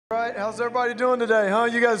All right, how's everybody doing today, huh?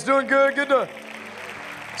 You guys doing good? Good to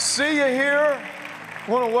see you here.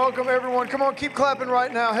 Want to welcome everyone. Come on, keep clapping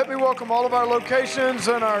right now. Help me welcome all of our locations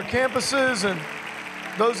and our campuses and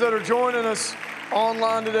those that are joining us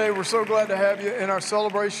online today. We're so glad to have you in our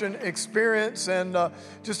celebration experience. And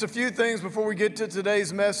just a few things before we get to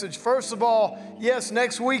today's message. First of all, yes,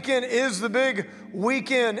 next weekend is the big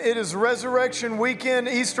weekend. It is Resurrection Weekend,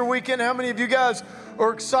 Easter weekend. How many of you guys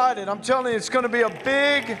are excited? I'm telling you, it's going to be a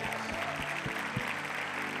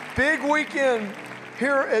big weekend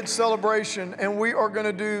here at Celebration, and we are going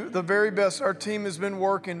to do the very best. Our team has been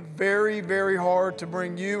working very, very hard to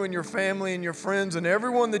bring you and your family and your friends and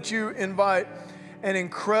everyone that you invite an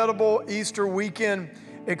incredible Easter weekend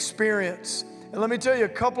experience. And let me tell you a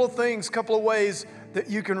couple of things, a couple of ways that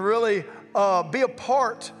you can really be a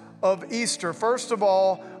part of Easter. First of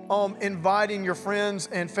all, inviting your friends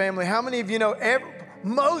and family. How many of you know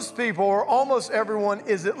most people or almost everyone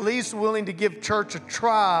is at least willing to give church a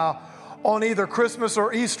try on either Christmas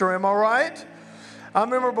or Easter? Am I right? I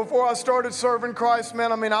remember before I started serving Christ,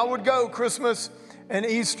 man, I would go Christmas and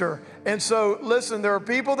Easter. And so, listen, there are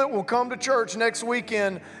people that will come to church next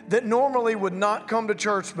weekend that normally would not come to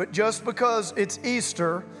church, but just because it's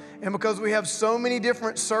Easter and because we have so many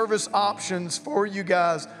different service options for you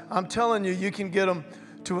guys, I'm telling you, you can get them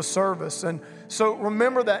to a service. And so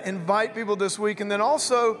remember that, invite people this week. And then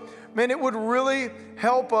also, man, it would really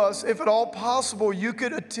help us if at all possible you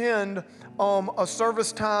could attend a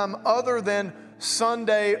service time other than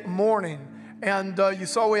Sunday morning. And you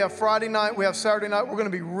saw we have Friday night, we have Saturday night. We're going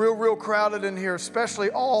to be real crowded in here,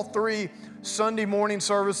 especially all three Sunday morning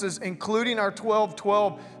services, including our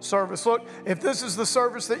 12-12 service. Look, if this is the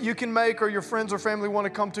service that you can make or your friends or family want to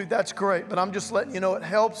come to, that's great. But I'm just letting you know it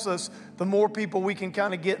helps us the more people we can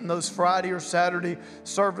kind of get in those Friday or Saturday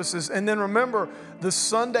services. And then remember, the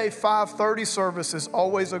Sunday 5:30 service is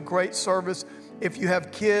always a great service if you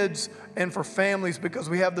have kids and for families, because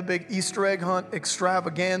we have the big Easter egg hunt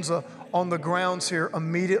extravaganza on the grounds here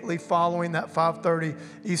immediately following that 5:30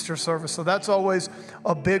 Easter service. So that's always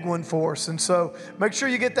a big one for us. And so make sure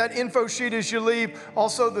you get that info sheet as you leave.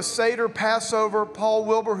 Also the Seder Passover, Paul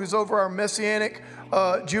Wilbur, who's over our Messianic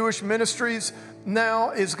Jewish Ministries now,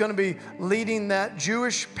 is going to be leading that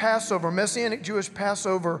Jewish Passover, Messianic Jewish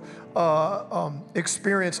Passover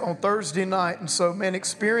experience on Thursday night. And so, man,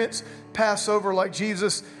 experience Passover like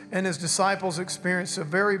Jesus and his disciples experienced. A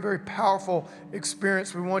very, very powerful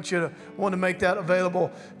experience. We want to make that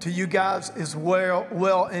available to you guys as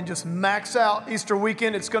well, and just max out Easter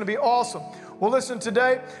weekend. It's going to be awesome. Well, listen,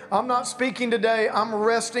 today, I'm not speaking today. I'm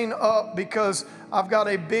resting up because I've got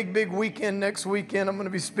a big weekend next weekend. I'm going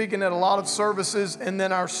to be speaking at a lot of services, and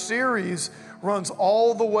then our series runs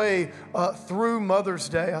all the way through Mother's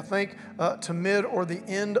Day, I think to mid or the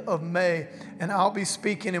end of May. And I'll be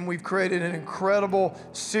speaking, and we've created an incredible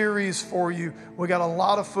series for you. We got a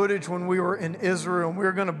lot of footage when we were in Israel, and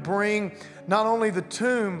we're going to bring not only the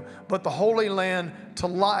tomb, but the Holy Land to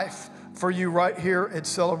life for you right here at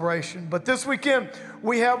Celebration. But this weekend,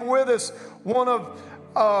 we have with us one of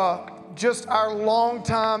just our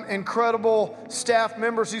longtime incredible staff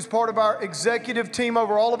members. He's part of our executive team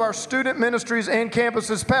over all of our student ministries and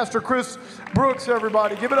campuses. Pastor Chris Brooks,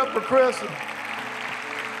 everybody. Give it up for Chris.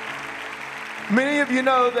 Many of you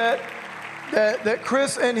know that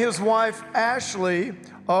Chris and his wife, Ashley,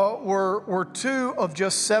 were two of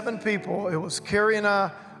just 7 people. It was Carrie and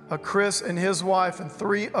I, Chris and his wife, and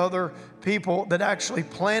 3 other people that actually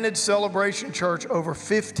planted Celebration Church over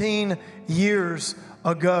 15 years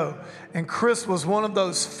ago. And Chris was one of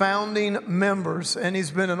those founding members, and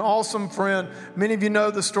he's been an awesome friend. Many of you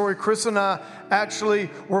know the story. Chris and I actually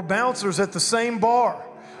were bouncers at the same bar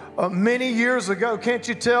many years ago. Can't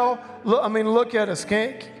you tell? Look at us.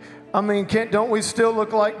 Don't we still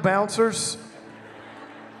look like bouncers?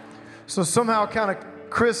 So somehow kind of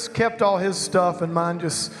Chris kept all his stuff and mine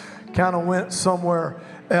just kind of went somewhere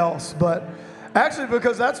else. But actually,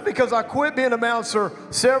 because I quit being a bouncer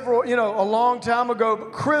a long time ago.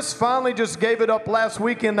 But Chris finally just gave it up last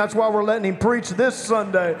weekend. That's why we're letting him preach this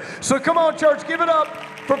Sunday. So come on, church, give it up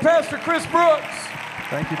for Pastor Chris Brooks.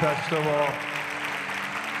 Thank you, Pastor Stovall.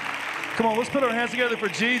 Come on, let's put our hands together for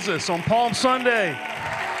Jesus on Palm Sunday.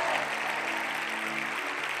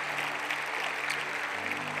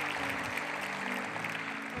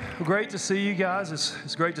 Great to see you guys.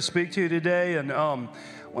 It's great to speak to you today, and I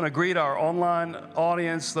want to greet our online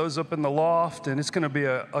audience, those up in the loft, and it's going to be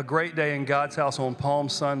a great day in God's house on Palm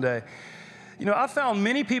Sunday. You know, I found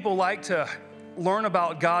many people like to learn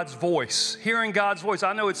about God's voice, hearing God's voice.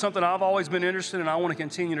 I know it's something I've always been interested in, and I want to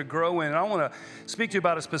continue to grow in. And I want to speak to you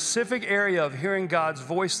about a specific area of hearing God's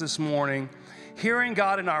voice this morning, hearing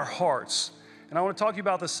God in our hearts. And I want to talk to you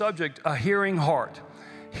about the subject, a hearing heart.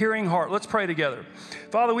 Hearing heart. Let's pray together.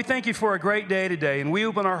 Father, we thank you for a great day today, and we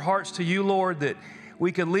open our hearts to you, Lord, that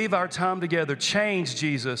we could leave our time together, change,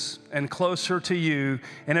 Jesus, and closer to you.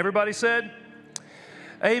 And everybody said,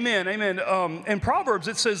 amen, amen. In Proverbs,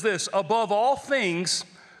 it says this, above all things,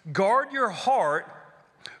 guard your heart,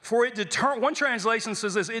 for one translation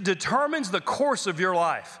says this, it determines the course of your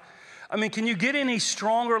life. I mean, can you get any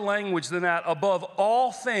stronger language than that? Above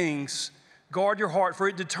all things, guard your heart, for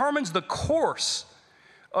it determines the course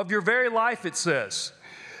of your very life, it says.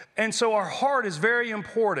 And so our heart is very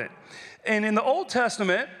important. And in the Old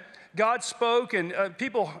Testament, God spoke, and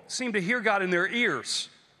people seemed to hear God in their ears.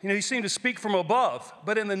 You know, he seemed to speak from above.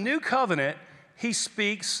 But in the New Covenant, he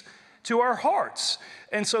speaks to our hearts.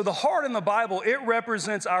 And so the heart in the Bible, it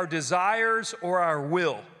represents our desires or our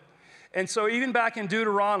will. And so even back in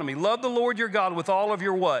Deuteronomy, love the Lord your God with all of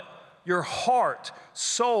your what? Your heart,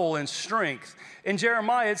 soul, and strength. In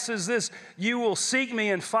Jeremiah, it says this, you will seek me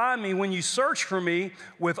and find me when you search for me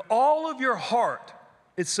with all of your heart,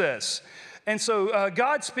 it says. And so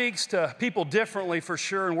God speaks to people differently for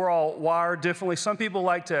sure, and we're all wired differently. Some people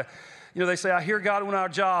like to, you know, they say, I hear God when I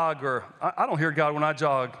jog, or I don't hear God when I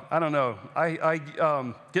jog. I don't know. I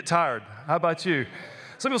get tired. How about you?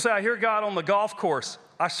 Some people say, I hear God on the golf course.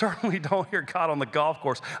 I certainly don't hear God on the golf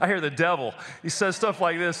course. I hear the devil. He says stuff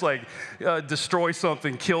like this, like destroy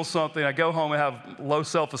something, kill something. I go home and have low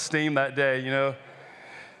self-esteem that day, you know.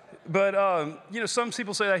 But, you know, some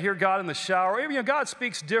people say I hear God in the shower. You know, God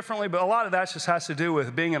speaks differently, but a lot of that just has to do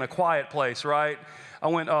with being in a quiet place, right? I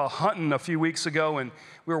went hunting a few weeks ago, and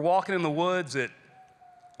we were walking in the woods at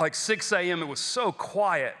like 6 a.m. It was so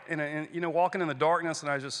quiet, and you know, walking in the darkness,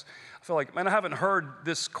 and I feel like, man, I haven't heard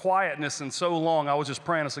this quietness in so long. I was just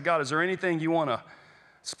praying. I said, God, is there anything you want to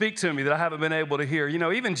speak to me that I haven't been able to hear? You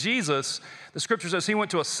know, even Jesus, the scripture says he went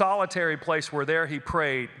to a solitary place where there he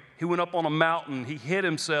prayed. He went up on a mountain. He hid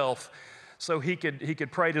himself so he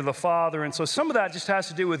could pray to the Father. And so some of that just has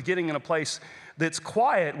to do with getting in a place that's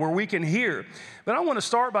quiet where we can hear. But I want to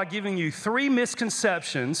start by giving you 3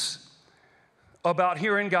 misconceptions about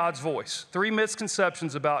hearing God's voice. 3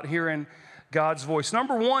 misconceptions about hearing God's voice.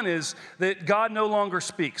 Number 1 is that God no longer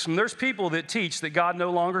speaks. And there's people that teach that God no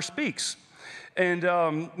longer speaks.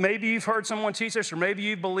 And maybe you've heard someone teach this, or maybe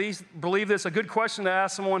you believe this. A good question to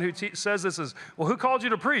ask someone who says this is, well, who called you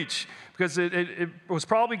to preach? Because it was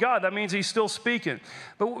probably God. That means he's still speaking.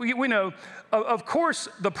 But we know, of course,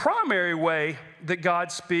 the primary way that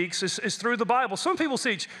God speaks is through the Bible. Some people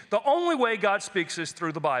teach the only way God speaks is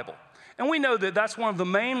through the Bible. And we know that that's one of the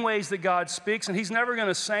main ways that God speaks, and he's never going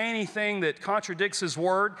to say anything that contradicts his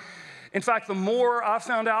word. In fact, the more I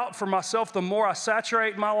found out for myself, the more I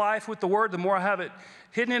saturate my life with the word, the more I have it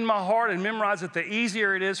hidden in my heart and memorize it, the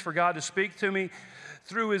easier it is for God to speak to me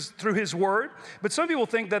through his word. But some people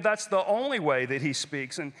think that that's the only way that he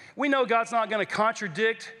speaks. And we know God's not going to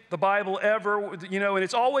contradict the Bible ever, you know, and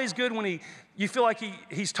it's always good when you feel like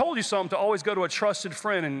he's told you something to always go to a trusted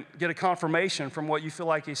friend and get a confirmation from what you feel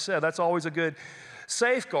like he said. That's always a good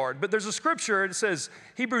safeguard. But there's a scripture, it says,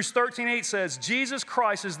 Hebrews 13:8 says, Jesus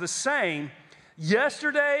Christ is the same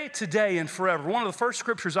yesterday, today, and forever. One of the first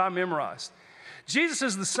scriptures I memorized. Jesus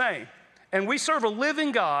is the same, and we serve a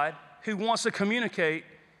living God who wants to communicate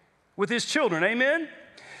with his children, amen?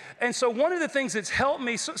 And so one of the things that's helped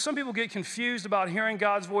me, some people get confused about hearing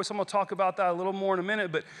God's voice. I'm gonna talk about that a little more in a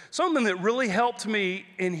minute, but something that really helped me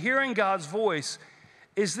in hearing God's voice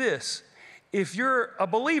is this. If you're a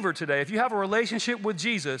believer today, if you have a relationship with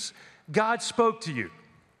Jesus, God spoke to you.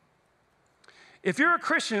 If you're a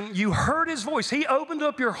Christian, you heard his voice. He opened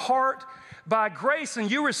up your heart by grace and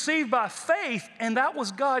you received by faith, and that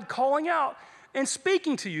was God calling out and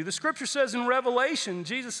speaking to you. The scripture says in Revelation,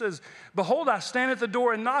 Jesus says, behold, I stand at the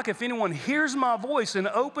door and knock. If anyone hears my voice and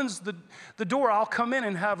opens the door, I'll come in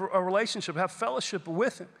and have a relationship, have fellowship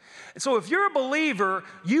with him. And so if you're a believer,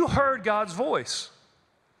 you heard God's voice.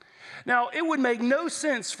 Now, it would make no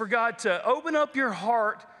sense for God to open up your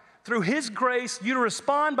heart through his grace, you to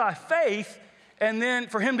respond by faith, and then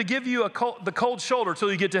for him to give you the cold shoulder till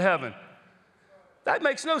you get to heaven. That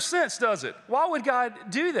makes no sense, does it? Why would God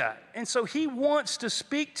do that? And so he wants to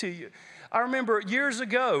speak to you. I remember years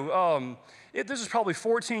ago, this is probably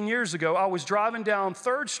 14 years ago, I was driving down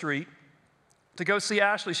 3rd Street to go see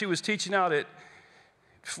Ashley. She was teaching out at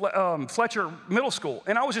Fletcher Middle School.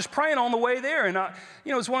 And I was just praying on the way there. And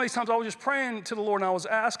it was one of these times I was just praying to the Lord, and I was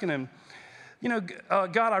asking him,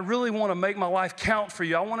 God, I really want to make my life count for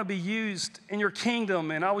you. I want to be used in your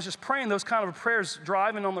kingdom. And I was just praying those kind of prayers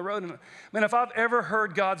driving on the road. And man, if I've ever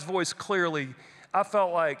heard God's voice clearly, I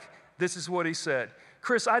felt like this is what he said.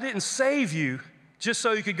 Chris, I didn't save you just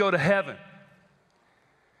so you could go to heaven.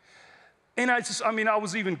 And I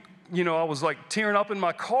was even, I was like tearing up in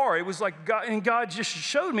my car. It was like God, and God just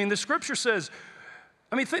showed me. And the scripture says,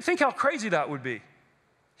 think how crazy that would be.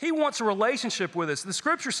 He wants a relationship with us. The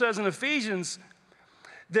scripture says in Ephesians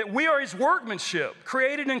that we are his workmanship,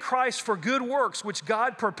 created in Christ for good works, which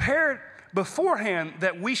God prepared beforehand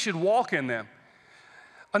that we should walk in them.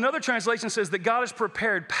 Another translation says that God has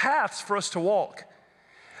prepared paths for us to walk.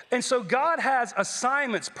 And so God has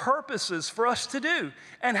assignments, purposes for us to do.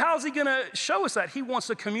 And how's he going to show us that? He wants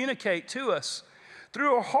to communicate to us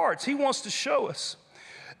through our hearts. He wants to show us.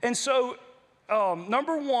 And so,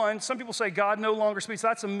 number one, some people say God no longer speaks.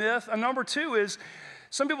 That's a myth. And number two is,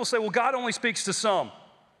 some people say, well, God only speaks to some.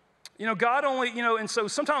 God only, and so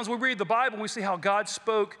sometimes we read the Bible and we see how God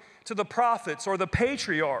spoke to the prophets or the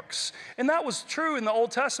patriarchs. And that was true in the Old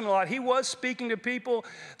Testament a lot. He was speaking to people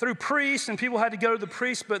through priests, and people had to go to the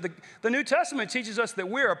priests. But the New Testament teaches us that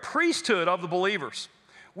we're a priesthood of the believers.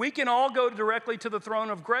 We can all go directly to the throne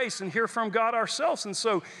of grace and hear from God ourselves. And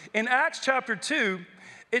so in Acts chapter 2,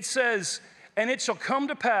 it says, and it shall come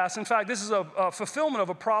to pass, in fact, this is a fulfillment of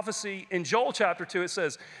a prophecy in Joel chapter 2. It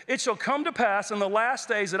says, it shall come to pass in the last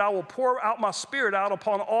days that I will pour out my spirit out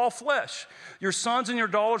upon all flesh. Your sons and your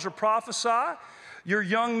daughters will prophesy. Your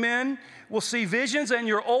young men will see visions, and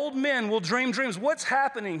your old men will dream dreams. What's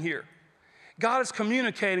happening here? God is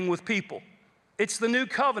communicating with people. It's the new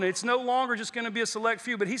covenant. It's no longer just going to be a select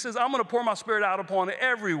few, but he says, I'm going to pour my spirit out upon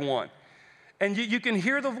everyone. And you can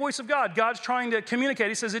hear the voice of God. God's trying to communicate.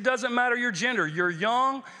 He says, it doesn't matter your gender. You're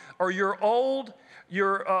young or you're old.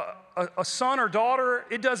 You're a son or daughter.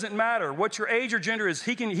 It doesn't matter what your age or gender is.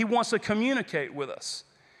 He wants to communicate with us.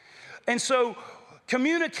 And so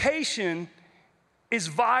communication is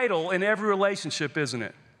vital in every relationship, isn't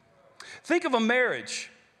it? Think of a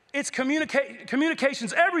marriage. It's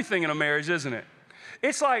communication's everything in a marriage, isn't it?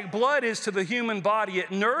 It's like blood is to the human body.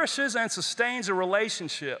 It nourishes and sustains a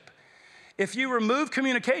relationship. If you remove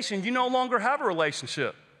communication, you no longer have a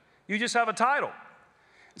relationship. You just have a title.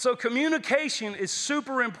 So communication is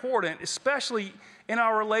super important, especially in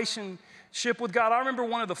our relationship with God. I remember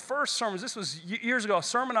one of the first sermons, this was years ago, a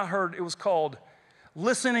sermon I heard, it was called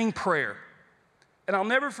Listening Prayer. And I'll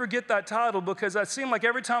never forget that title because it seemed like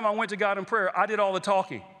every time I went to God in prayer, I did all the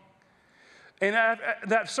talking. And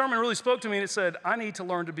that sermon really spoke to me, and it said, I need to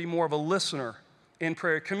learn to be more of a listener in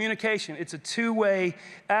prayer. Communication, it's a two-way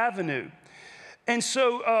avenue. And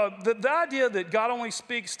so the idea that God only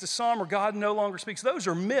speaks to some or God no longer speaks, those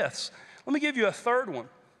are myths. Let me give you a third one,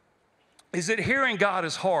 is that hearing God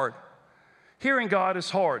is hard. Hearing God is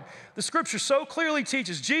hard. The scripture so clearly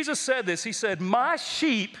teaches, Jesus said this, he said, my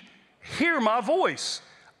sheep hear my voice.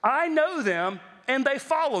 I know them and they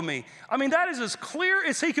follow me. I mean, that is as clear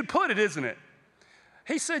as he could put it, isn't it?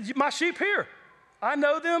 He said, my sheep hear. I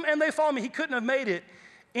know them and they follow me. He couldn't have made it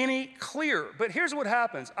any clearer. But here's what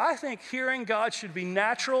happens. I think hearing God should be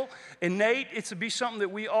natural, innate. It should be something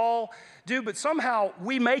that we all do, but somehow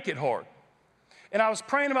we make it hard. And I was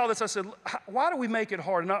praying about this. I said, why do we make it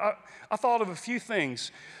hard? And I thought of a few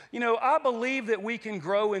things. I believe that we can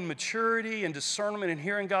grow in maturity and discernment and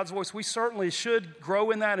hearing God's voice. We certainly should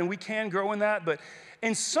grow in that, and we can grow in that. But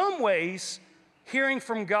in some ways, hearing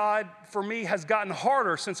from God, for me, has gotten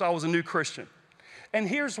harder since I was a new Christian. And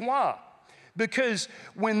here's why. Because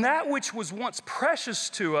when that which was once precious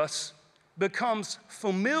to us becomes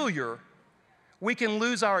familiar, we can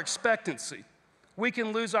lose our expectancy. We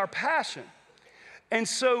can lose our passion. And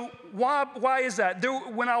so why is that?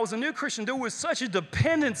 When I was a new Christian, there was such a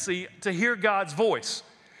dependency to hear God's voice.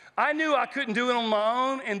 I knew I couldn't do it on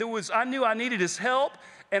my own, and I knew I needed his help,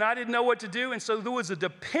 and I didn't know what to do. And so there was a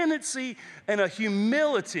dependency and a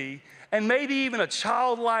humility and maybe even a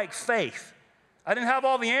childlike faith. I didn't have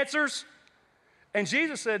all the answers. And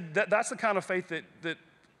Jesus said that's the kind of faith that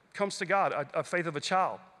comes to God, a faith of a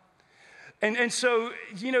child. And so,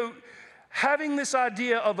 having this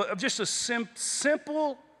idea of just a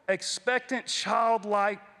simple, expectant,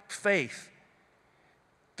 childlike faith,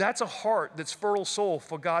 that's a heart that's fertile soul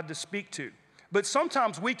for God to speak to. But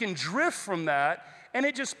sometimes we can drift from that, and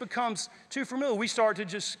it just becomes too familiar. We start to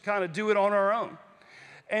just kind of do it on our own.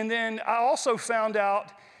 And then I also found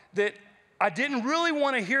out that I didn't really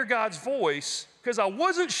want to hear God's voice because I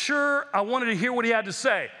wasn't sure I wanted to hear what he had to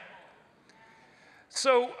say.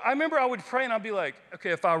 So I remember I would pray and I'd be like, okay,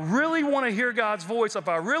 if I really want to hear God's voice, if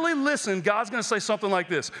I really listen, God's going to say something like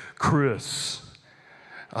this: Chris,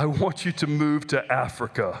 I want you to move to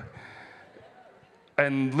Africa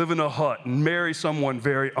and live in a hut and marry someone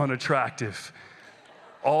very unattractive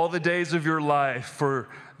all the days of your life, for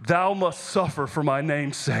thou must suffer for my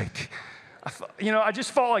name's sake. I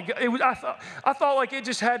just felt like I thought like it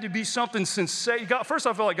just had to be something sensational. First,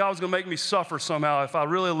 I felt like God was going to make me suffer somehow if I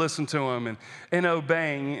really listened to him and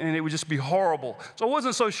obeying, and it would just be horrible. So I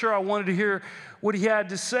wasn't so sure I wanted to hear what he had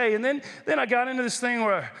to say. And then I got into this thing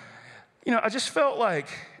where, I just felt like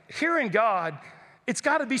hearing God, it's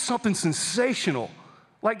got to be something sensational.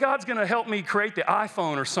 Like God's going to help me create the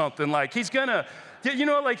iPhone or something. Like he's going to,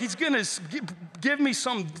 he's going to give me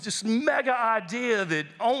some just mega idea that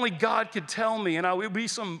only God could tell me. And it would be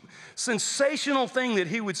some sensational thing that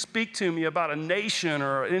he would speak to me about a nation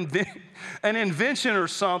or an invention or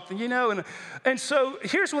something, And so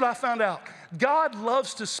here's what I found out. God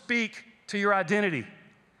loves to speak to your identity.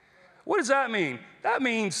 What does that mean? That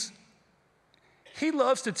means he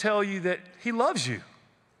loves to tell you that he loves you,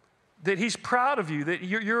 that he's proud of you, that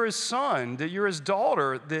you're his son, that you're his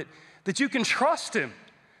daughter, that you can trust him.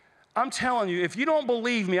 I'm telling you, if you don't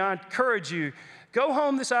believe me, I encourage you, go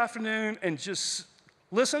home this afternoon and just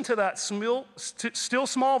listen to that still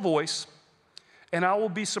small voice, and I will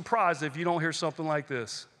be surprised if you don't hear something like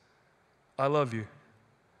this. I love you.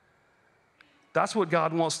 That's what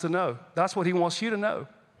God wants to know. That's what he wants you to know.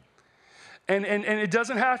 And it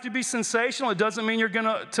doesn't have to be sensational. It doesn't mean you're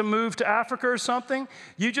going to move to Africa or something.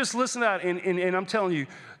 You just listen to that, and I'm telling you,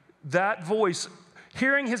 that voice,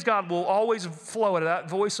 hearing his God will always flow out of that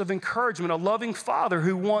voice of encouragement, a loving father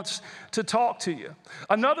who wants to talk to you.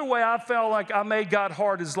 Another way I felt like I made God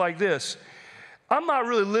hard is like this. I'm not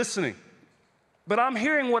really listening, but I'm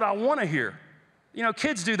hearing what I want to hear.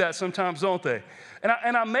 Kids do that sometimes, don't they?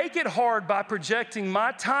 And I make it hard by projecting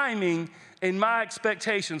my timing and my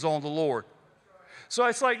expectations on the Lord. So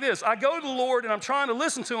it's like this. I go to the Lord and I'm trying to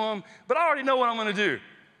listen to him, but I already know what I'm going to do.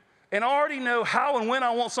 And I already know how and when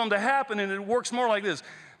I want something to happen, and it works more like this.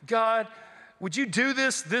 God, would you do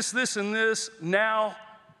this, and this now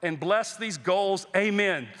and bless these goals?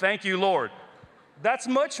 Amen. Thank you, Lord. That's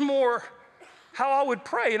much more how I would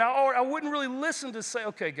pray. And I wouldn't really listen to say,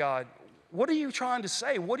 okay, God, what are you trying to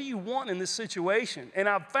say? What do you want in this situation? And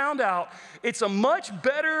I've found out it's a much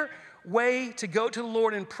better way to go to the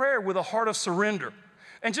Lord in prayer with a heart of surrender.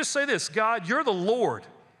 And just say this, God, you're the Lord.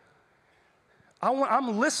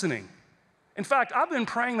 I'm listening. In fact, I've been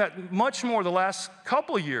praying that much more the last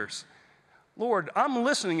couple of years. Lord, I'm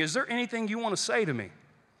listening. Is there anything you want to say to me?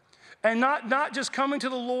 And not just coming to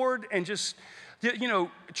the Lord and just,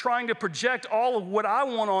 trying to project all of what I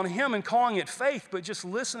want on him and calling it faith, but just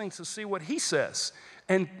listening to see what he says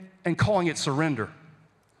and calling it surrender.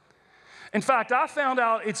 In fact, I found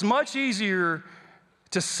out it's much easier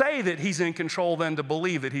to say that he's in control than to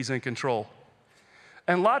believe that he's in control.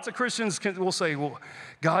 And lots of Christians will say, well,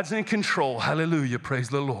 God's in control. Hallelujah. Praise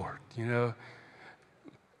the Lord.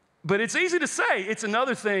 But it's easy to say. It's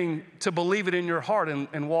another thing to believe it in your heart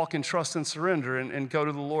and walk in trust and surrender and go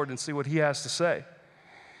to the Lord and see what he has to say.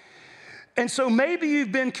 And so maybe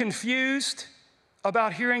you've been confused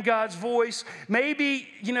about hearing God's voice. Maybe,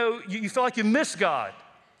 you feel like you miss God.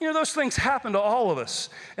 Those things happen to all of us.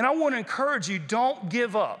 And I want to encourage you, don't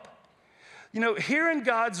give up. Hearing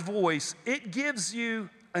God's voice, it gives you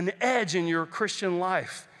an edge in your Christian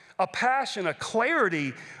life, a passion, a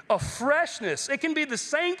clarity, a freshness. It can be the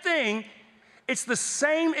same thing. It's the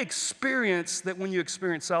same experience that when you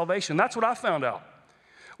experience salvation. That's what I found out.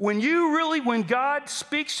 When God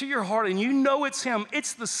speaks to your heart and you know it's him,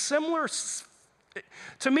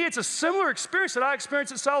 to me, it's a similar experience that I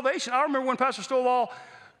experienced at salvation. I remember when Pastor Stovall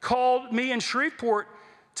called me in Shreveport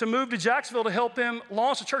to move to Jacksonville to help him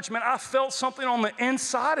launch a church. Man, I felt something on the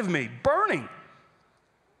inside of me, burning.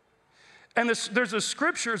 And there's a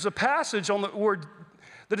scripture, there's a passage where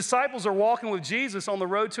the disciples are walking with Jesus on the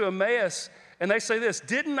road to Emmaus, and they say this,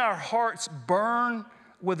 didn't our hearts burn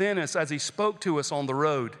within us as he spoke to us on the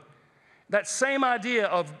road? That same idea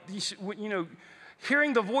of,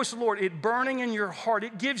 hearing the voice of the Lord, it burning in your heart,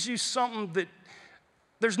 it gives you something that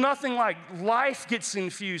there's nothing like. Life gets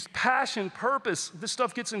infused, passion, purpose, this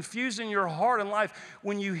stuff gets infused in your heart and life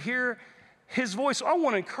when you hear his voice. So I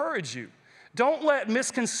want to encourage you. Don't let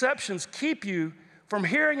misconceptions keep you from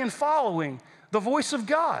hearing and following the voice of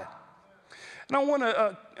God. And I want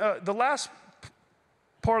to, the last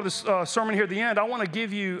part of this sermon here at the end, I want to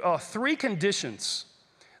give you 3 conditions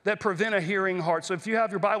that prevent a hearing heart. So if you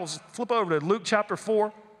have your Bibles, flip over to Luke chapter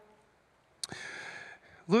 4.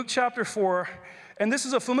 Luke chapter 4. And this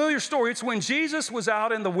is a familiar story. It's when Jesus was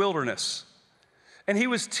out in the wilderness and he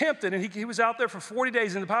was tempted and he was out there for 40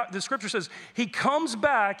 days. And the scripture says he comes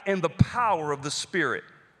back in the power of the Spirit.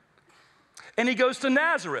 And he goes to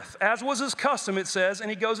Nazareth, as was his custom, it says,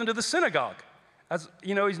 and he goes into the synagogue. As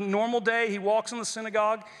he's a normal day. He walks in the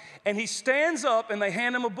synagogue and he stands up and they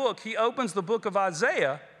hand him a book. He opens the book of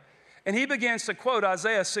Isaiah And he begins to quote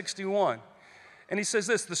Isaiah 61. And he says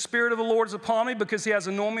this, "The Spirit of the Lord is upon me because he has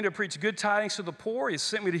anointed me to preach good tidings to the poor. He has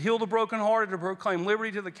sent me to heal the brokenhearted, to proclaim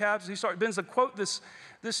liberty to the captives." He begins to quote this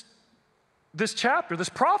chapter, this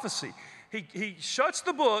prophecy. He shuts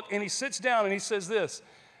the book and he sits down and he says this,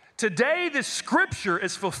 "Today this scripture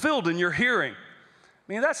is fulfilled in your hearing."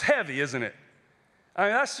 I mean, that's heavy, isn't it? I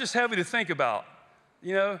mean, that's just heavy to think about,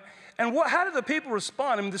 you know? And how did the people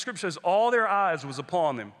respond? I mean, the scripture says all their eyes was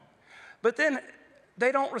upon them. But then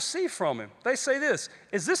they don't receive from him. They say this,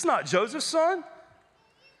 "Is this not Joseph's son?"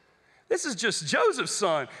 This is just Joseph's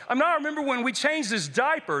son. I mean, I remember when we changed his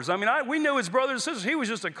diapers. I mean, we knew his brothers and sisters. He was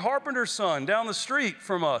just a carpenter's son down the street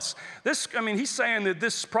from us. He's saying that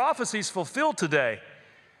this prophecy is fulfilled today.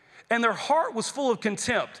 And their heart was full of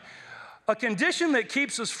contempt. A condition that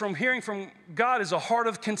keeps us from hearing from God is a heart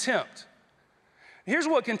of contempt. Here's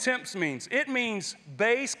what contempt means. It means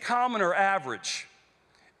base, common, or average.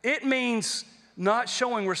 It means not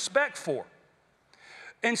showing respect for.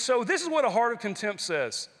 And so this is what a heart of contempt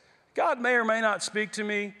says. God may or may not speak to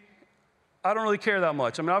me. I don't really care that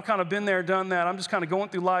much. I mean, I've kind of been there, done that. I'm just kind of going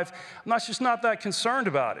through life. I'm just not that concerned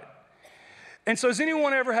about it. And so has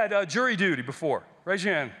anyone ever had jury duty before? Raise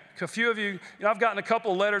your hand. A few of you, I've gotten a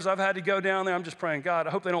couple of letters. I've had to go down there. I'm just praying, God,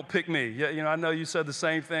 I hope they don't pick me. Yeah, I know you said the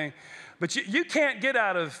same thing. But you can't get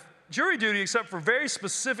out of jury duty except for very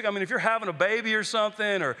specific. I mean, if you're having a baby or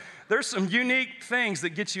something, or there's some unique things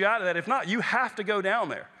that get you out of that. If not, you have to go down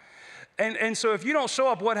there. And so if you don't show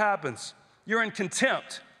up, what happens? You're in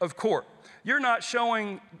contempt of court. You're not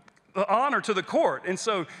showing honor to the court. And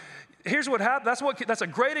so here's what happens. That's a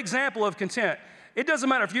great example of contempt. It doesn't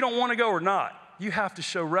matter if you don't want to go or not. You have to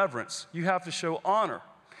show reverence. You have to show honor.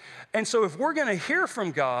 And so if we're going to hear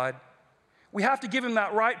from God, we have to give him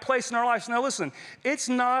that right place in our lives. Now listen, it's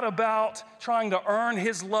not about trying to earn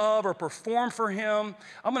his love or perform for him.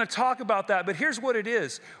 I'm going to talk about that, but here's what it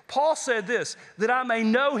is. Paul said this, that I may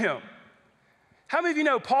know him. How many of you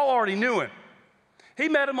know Paul already knew him? He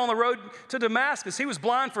met him on the road to Damascus. He was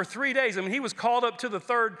blind for 3 days. I mean, he was called up to the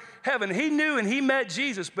third heaven. He knew and he met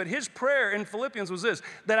Jesus, but his prayer in Philippians was this,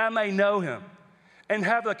 that I may know him and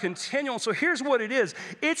have a continual. So here's what it is.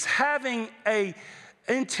 It's having a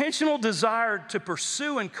intentional desire to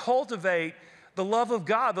pursue and cultivate the love of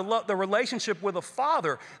God, the relationship with a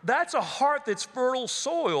Father. That's a heart that's fertile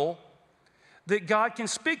soil that God can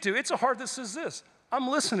speak to. It's a heart that says this, I'm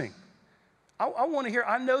listening. I want to hear,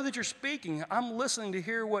 I know that you're speaking. I'm listening to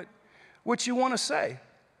hear what you want to say.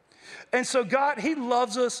 And so God, he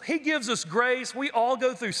loves us. He gives us grace. We all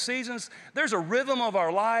go through seasons. There's a rhythm of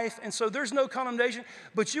our life, and so there's no condemnation.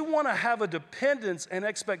 But you want to have a dependence and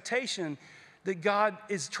expectation that God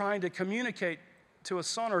is trying to communicate to a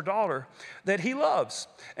son or daughter that he loves.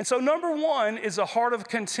 And so number one is a heart of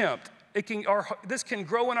contempt. This can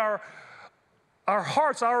grow in our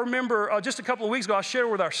hearts. I remember just a couple of weeks ago, I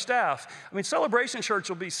shared with our staff. I mean, Celebration Church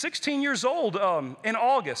will be 16 years old in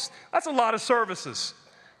August. That's a lot of services.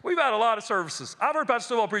 We've had a lot of services. I've heard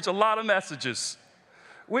Pastor Stovall preach a lot of messages.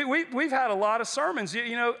 We've had a lot of sermons.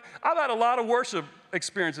 You know, I've had a lot of worship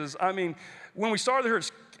experiences. I mean, when we started the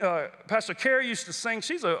church, Pastor Carrie used to sing.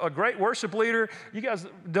 She's a great worship leader. You guys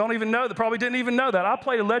don't even know that, probably didn't even know that. I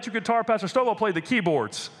played electric guitar. Pastor Stovall played the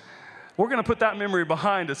keyboards. We're going to put that memory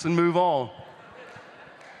behind us and move on.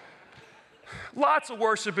 Lots of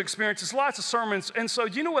worship experiences, lots of sermons. And so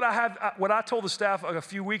do you know what I told the staff a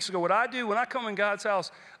few weeks ago? What I do when I come in God's house,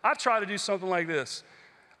 I try to do something like this.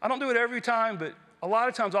 I don't do it every time, but a lot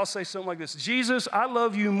of times I'll say something like this. Jesus, I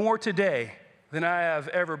love you more today than I have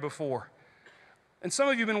ever before. And some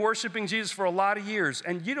of you have been worshiping Jesus for a lot of years,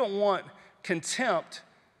 and you don't want contempt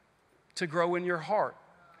to grow in your heart.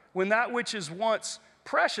 When that which is once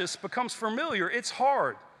precious becomes familiar, it's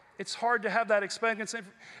hard. It's hard to have that expectancy.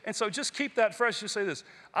 And so just keep that fresh. Just say this,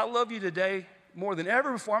 I love you today more than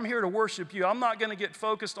ever before. I'm here to worship you. I'm not going to get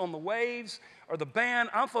focused on the waves or the band.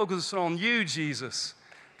 I'm focused on you, Jesus,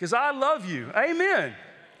 because I love you. Amen.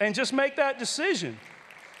 And just make that decision.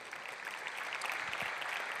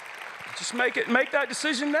 Just make that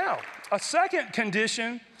decision now. A second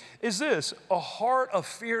condition is this, a heart of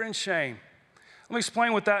fear and shame. Let me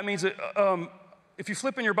explain what that means. If you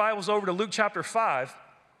flip in your Bibles over to Luke chapter 5,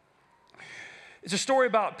 it's a story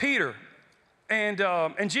about Peter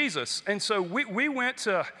and Jesus. And so we went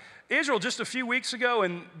to Israel just a few weeks ago,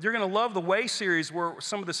 and you're going to love the Way series where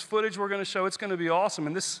some of this footage we're going to show. It's going to be awesome.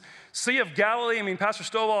 And this Sea of Galilee, I mean, Pastor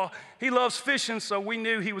Stovall, he loves fishing, so we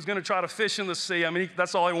knew he was going to try to fish in the sea. I mean,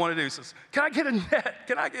 that's all he wanted to do. He says, can I get a net?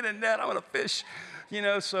 Can I get a net? I'm going to fish. You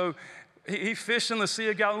know, so he fished in the Sea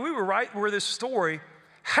of Galilee. We were right where this story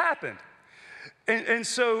happened. And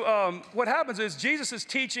so what happens is Jesus is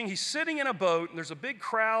teaching. He's sitting in a boat, and there's a big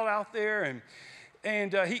crowd out there,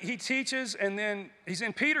 and he teaches, and then he's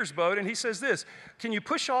in Peter's boat, and he says this, can you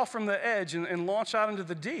push off from the edge and launch out into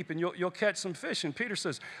the deep, and you'll catch some fish? And Peter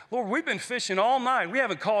says, Lord, we've been fishing all night. We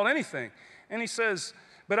haven't caught anything. And he says,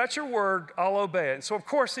 but at your word, I'll obey it. And so, of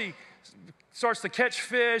course, he starts to catch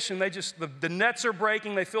fish, and the nets are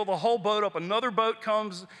breaking. They fill the whole boat up. Another boat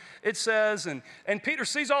comes, it says, and Peter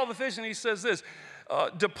sees all the fish, and he says this,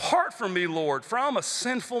 depart from me, Lord, for I'm a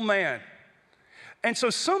sinful man. And so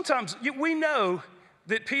sometimes we know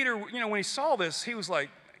that Peter, when he saw this, he was like,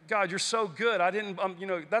 God, you're so good.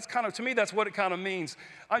 That's kind of, to me, that's what it kind of means.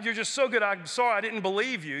 You're just so good. I'm sorry I didn't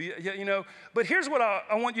believe you, But here's what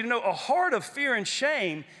I want you to know. A heart of fear and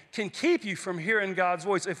shame can keep you from hearing God's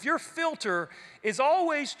voice. If your filter is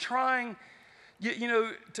always trying,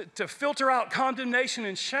 to filter out condemnation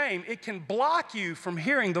and shame, it can block you from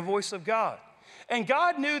hearing the voice of God. And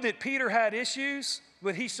God knew that Peter had issues,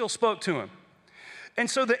 but he still spoke to him. And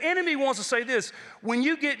so the enemy wants to say this, when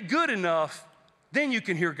you get good enough, then you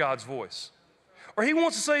can hear God's voice. Or he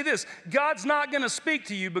wants to say this, God's not going to speak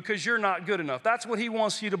to you because you're not good enough. That's what he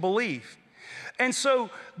wants you to believe. And so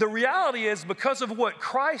the reality is, because of what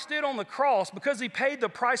Christ did on the cross, because he paid the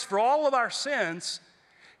price for all of our sins,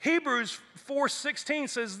 Hebrews 4:16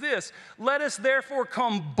 says this, let us therefore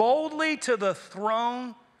come boldly to the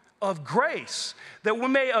throne of grace, that we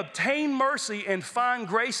may obtain mercy and find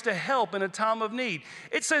grace to help in a time of need.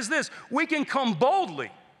 It says this, we can come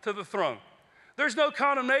boldly to the throne. There's no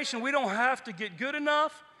condemnation. We don't have to get good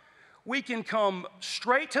enough. We can come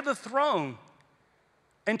straight to the throne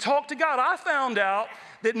and talk to God. I found out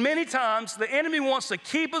that many times the enemy wants to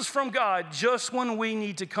keep us from God just when we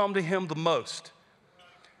need to come to him the most.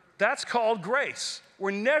 That's called grace.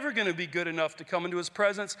 We're never going to be good enough to come into his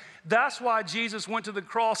presence. That's why Jesus went to the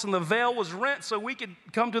cross and the veil was rent so we could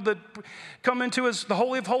come into the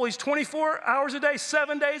Holy of Holies 24 hours a day,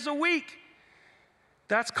 7 days a week.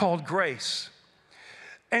 That's called grace.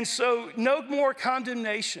 And so no more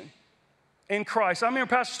condemnation in Christ. I remember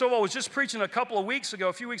Pastor Stovall was just preaching a few weeks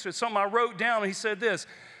ago, something I wrote down, and he said this,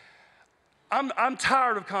 I'm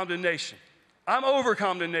tired of condemnation. I'm over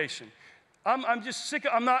condemnation. I'm just sick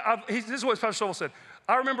of, this is what Pastor Stovall said.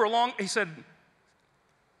 I remember he said,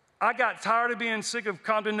 I got tired of being sick of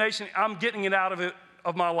condemnation. I'm getting it out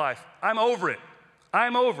of my life. I'm over it.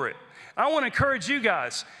 I'm over it. I want to encourage you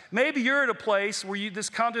guys. Maybe you're at a place where this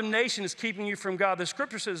condemnation is keeping you from God. The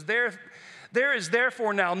scripture says, there is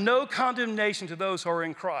therefore now no condemnation to those who are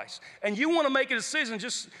in Christ. And you want to make a decision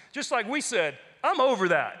just like we said, I'm over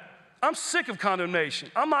that. I'm sick of condemnation.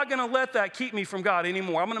 I'm not going to let that keep me from God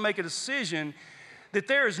anymore. I'm going to make a decision that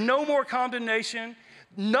there is no more condemnation.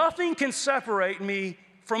 Nothing can separate me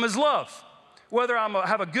from his love. Whether I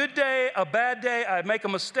have a good day, a bad day, I make a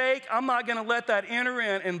mistake, I'm not going to let that enter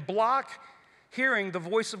in and block hearing the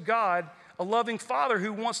voice of God, a loving Father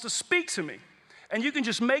who wants to speak to me. And you can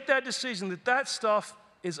just make that decision that stuff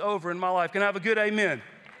is over in my life. Can I have a good amen?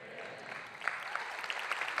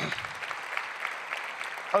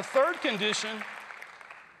 A third condition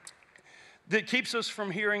that keeps us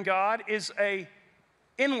from hearing God is an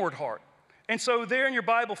inward heart. And so there in your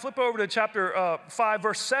Bible, flip over to chapter 5,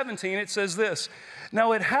 verse 17, it says this.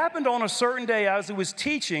 Now it happened on a certain day as he was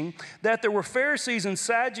teaching that there were Pharisees and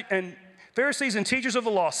teachers of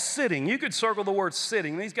the law sitting. You could circle the word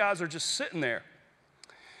sitting. These guys are just sitting there.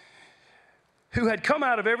 Who had come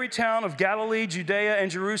out of every town of Galilee, Judea,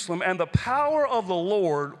 and Jerusalem, and the power of the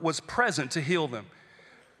Lord was present to heal them.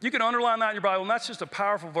 You can underline that in your Bible, and that's just a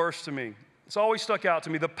powerful verse to me. It's always stuck out to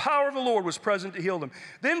me. The power of the Lord was present to heal them.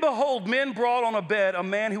 Then behold, men brought on a bed a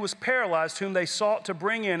man who was paralyzed, whom they sought to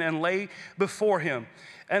bring in and lay before him.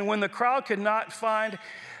 And when the crowd could not find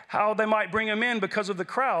how they might bring him in because of the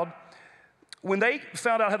crowd, when they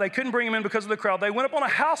found out how they couldn't bring him in because of the crowd, they went up on a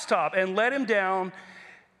housetop and let him down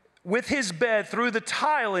with his bed through the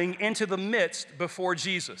tiling into the midst before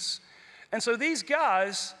Jesus. And so these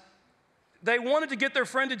guys, they wanted to get their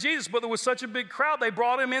friend to Jesus, but there was such a big crowd, they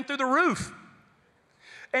brought him in through the roof.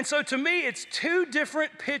 And so to me, it's two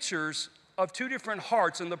different pictures of two different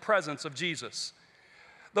hearts in the presence of Jesus.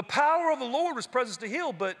 The power of the Lord was present to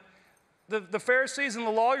heal, but the Pharisees and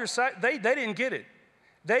the lawyers, they didn't get it.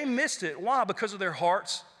 They missed it. Why? Because of their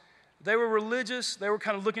hearts. They were religious. They were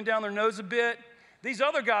kind of looking down their nose a bit. These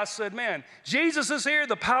other guys said, man, Jesus is here.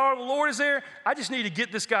 The power of the Lord is there. I just need to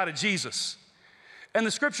get this guy to Jesus. And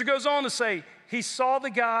the scripture goes on to say, he saw the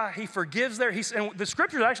guy, he forgives and the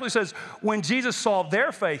scripture actually says, when Jesus saw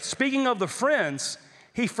their faith, speaking of the friends,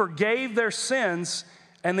 he forgave their sins,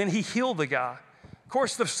 and then he healed the guy. Of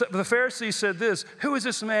course, the Pharisees said this, who is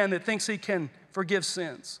this man that thinks he can forgive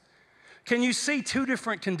sins. Can you see two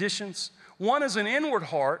different conditions? One is an inward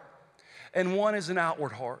heart, and one is an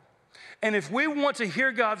outward heart. And if we want to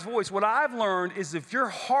hear God's voice, what I've learned is if your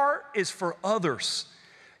heart is for others,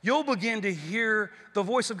 you'll begin to hear the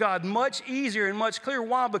voice of God much easier and much clearer.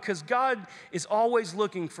 Why? Because God is always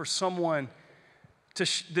looking for someone to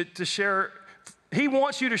share. He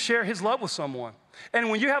wants you to share his love with someone. And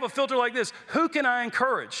when you have a filter like this, who can I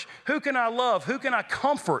encourage? Who can I love? Who can I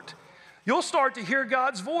comfort? You'll start to hear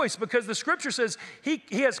God's voice because the scripture says he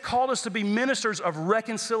has called us to be ministers of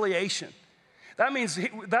reconciliation. That means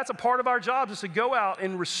that's a part of our job, is to go out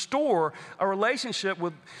and restore a relationship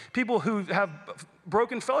with people who have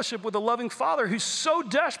broken fellowship with a loving Father who so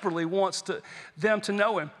desperately wants them to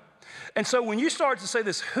know him. And so when you start to say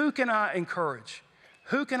this, who can I encourage?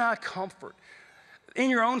 Who can I comfort? In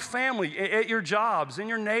your own family, at your jobs, in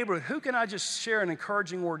your neighborhood, who can I just share an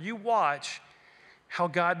encouraging word? You watch how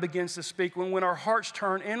God begins to speak. When our hearts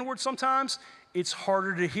turn inward sometimes, it's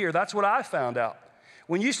harder to hear. That's what I found out.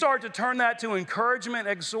 When you start to turn that to encouragement,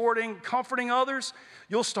 exhorting, comforting others,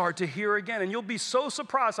 you'll start to hear again. And you'll be so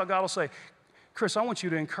surprised how God will say, Chris, I want you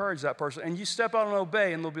to encourage that person. And you step out and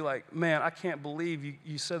obey, and they'll be like, man, I can't believe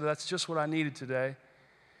you said that. That's just what I needed today.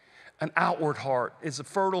 An outward heart is a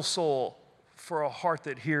fertile soil for a heart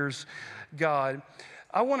that hears God.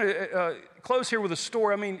 I want to close here with a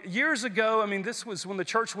story. I mean, years ago, this was when the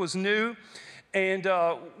church was new, and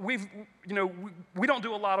we don't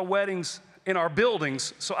do a lot of weddings in our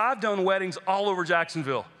buildings, so I've done weddings all over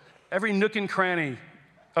Jacksonville. Every nook and cranny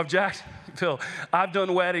of Jacksonville, I've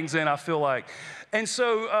done weddings in, I feel like. And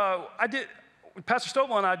so Pastor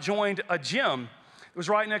Stovall and I joined a gym. It was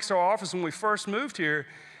right next to our office when we first moved here,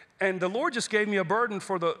 and the Lord just gave me a burden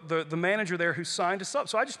for the manager there who signed us up.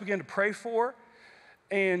 So I just began to pray for her,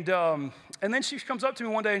 and then she comes up to me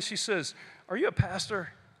one day and she says, "Are you a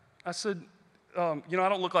pastor?" I said, I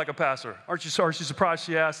don't look like a pastor. Aren't you surprised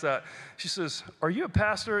she asked that? She says, "Are you a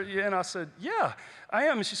pastor?" Yeah, and I said, "Yeah, I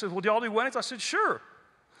am." And she said, "Well, do y'all do weddings?" I said, "Sure."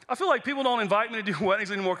 I feel like people don't invite me to do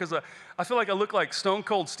weddings anymore because I feel like I look like Stone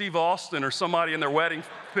Cold Steve Austin or somebody in their wedding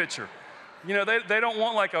picture. They don't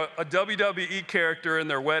want like a WWE character in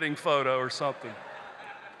their wedding photo or something.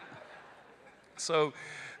 So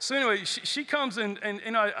anyway, she comes and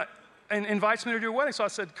invites me to do a wedding. So I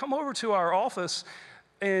said, "Come over to our office."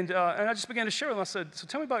 And I just began to share with them. I said, "So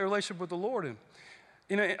tell me about your relationship with the Lord."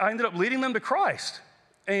 And I ended up leading them to Christ.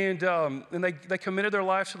 And they committed their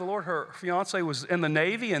lives to the Lord. Her fiance was in the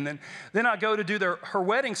Navy, and then I go to do her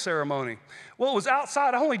wedding ceremony. Well, it was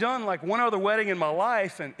outside. I only done like one other wedding in my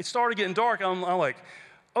life, and it started getting dark. I'm like,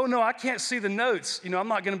 oh no, I can't see the notes. I'm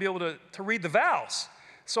not going to be able to read the vows.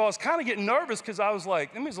 So I was kind of getting nervous because I was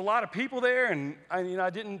like, there's a lot of people there, and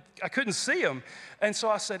I couldn't see them. And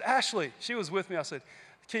so I said, Ashley, she was with me. I said,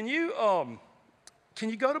 can you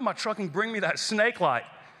go to my truck and bring me that snake light?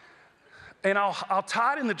 And I'll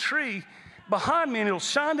tie it in the tree behind me, and it'll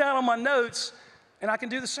shine down on my notes, and I can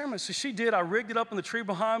do the ceremony. So she did. I rigged it up in the tree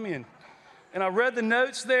behind me, and I read the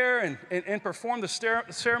notes there and performed the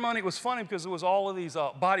ceremony. It was funny because it was all of these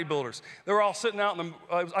bodybuilders. They were all sitting out in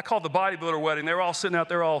I call it the bodybuilder wedding. They were all sitting out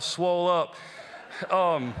there all swole up.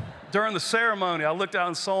 During the ceremony, I looked out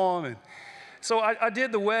and saw them. And so I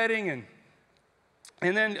did the wedding,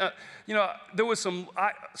 and then, there was some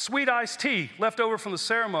sweet iced tea left over from the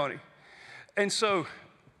ceremony. And so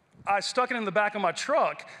I stuck it in the back of my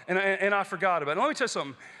truck, and I forgot about it. Let me tell you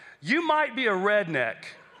something. You might be a redneck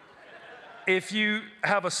if you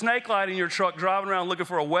have a snake light in your truck driving around looking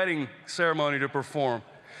for a wedding ceremony to perform.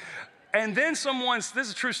 And then this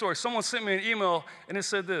is a true story, someone sent me an email, and it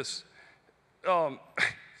said this.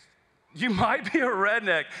 You might be a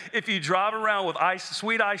redneck if you drive around with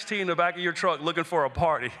sweet iced tea in the back of your truck looking for a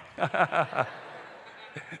party.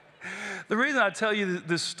 The reason I tell you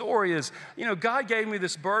this story is, God gave me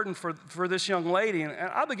this burden for this young lady, and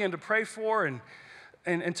I began to pray for her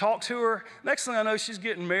and talk to her. Next thing I know, she's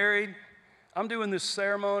getting married. I'm doing this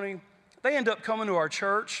ceremony. They end up coming to our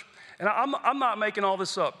church, and I'm not making all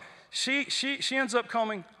this up. She ends up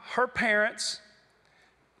coming. Her parents,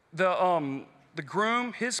 the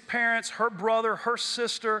groom, his parents, her brother, her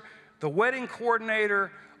sister, the wedding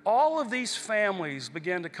coordinator, all of these families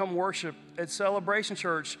began to come worship at Celebration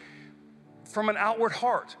Church from an outward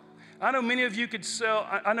heart. I know many of you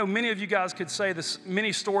guys could say this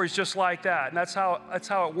many stories just like that, and that's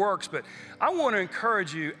how it works. But I want to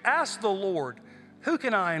encourage you, ask the Lord, who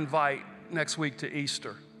can I invite next week to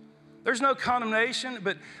Easter? There's no condemnation,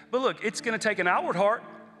 but look, it's going to take an outward heart.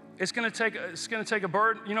 It's going to take a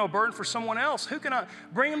burden, a burden for someone else. Who can I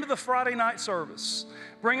bring them to the Friday night service?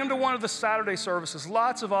 Bring them to one of the Saturday services.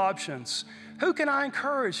 Lots of options. Who can I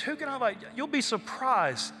encourage? Who can I invite? You'll be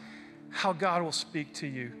surprised how God will speak to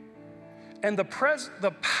you. And the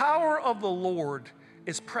power of the Lord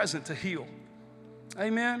is present to heal.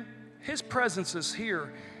 Amen. His presence is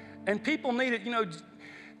here, and people need it.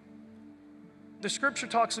 The scripture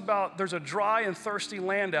talks about there's a dry and thirsty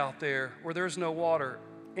land out there where there's no water.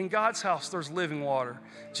 In God's house, there's living water.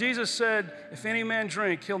 Jesus said, if any man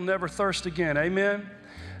drink, he'll never thirst again. Amen?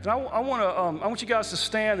 And I want you guys to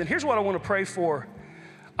stand, and here's what I want to pray for.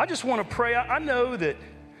 I just want to pray. I know that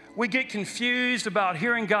we get confused about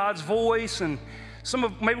hearing God's voice, and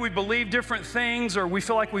maybe we believe different things, or we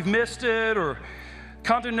feel like we've missed it, or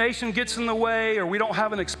condemnation gets in the way, or we don't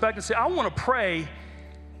have an expectancy. I want to pray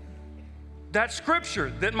that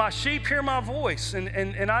scripture, that my sheep hear my voice,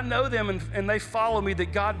 and I know them and they follow me,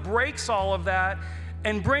 that God breaks all of that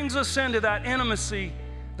and brings us into that intimacy,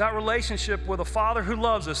 that relationship with a Father who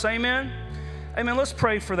loves us. Amen? Amen. Let's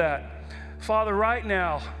pray for that. Father, right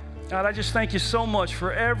now, God, I just thank you so much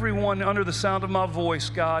for everyone under the sound of my voice,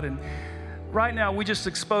 God. And right now, we just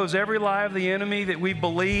expose every lie of the enemy that we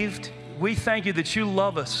believed. We thank you that you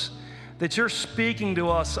love us, that you're speaking to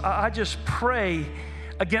us. I just pray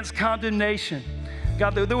against condemnation.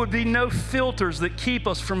 God, there would be no filters that keep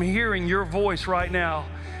us from hearing your voice right now.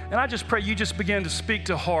 And I just pray you just begin to speak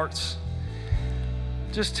to hearts.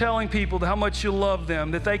 Just telling people how much you love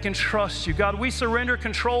them, that they can trust you. God, we surrender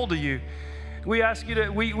control to you. We ask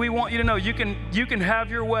you we want you to know you can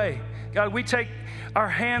have your way. God, we take our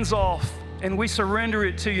hands off and we surrender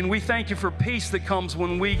it to you. And we thank you for peace that comes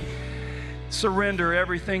when we surrender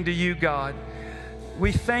everything to you, God.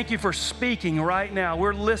 We thank you for speaking right now.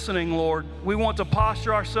 We're listening, Lord. We want to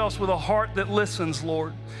posture ourselves with a heart that listens,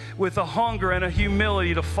 Lord, with a hunger and a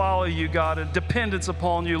humility to follow you, God, a dependence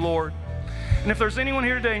upon you, Lord. And if there's anyone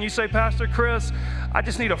here today and you say, Pastor Chris, I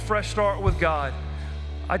just need a fresh start with God.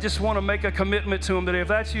 I just want to make a commitment to him today. If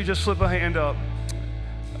that's you, just slip a hand up.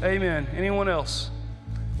 Amen. Anyone else?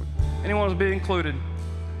 Anyone else be included?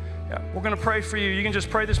 Yeah, we're going to pray for you. You can just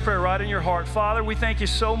pray this prayer right in your heart. Father, we thank you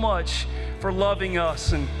so much for loving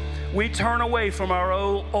us, and we turn away from our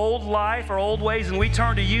old life, our old ways, and we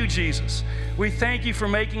turn to you, Jesus. We thank you for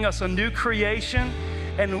making us a new creation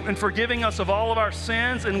and forgiving us of all of our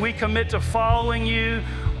sins, and we commit to following you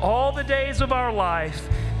all the days of our life.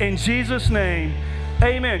 In Jesus' name,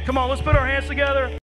 amen. Come on, let's put our hands together.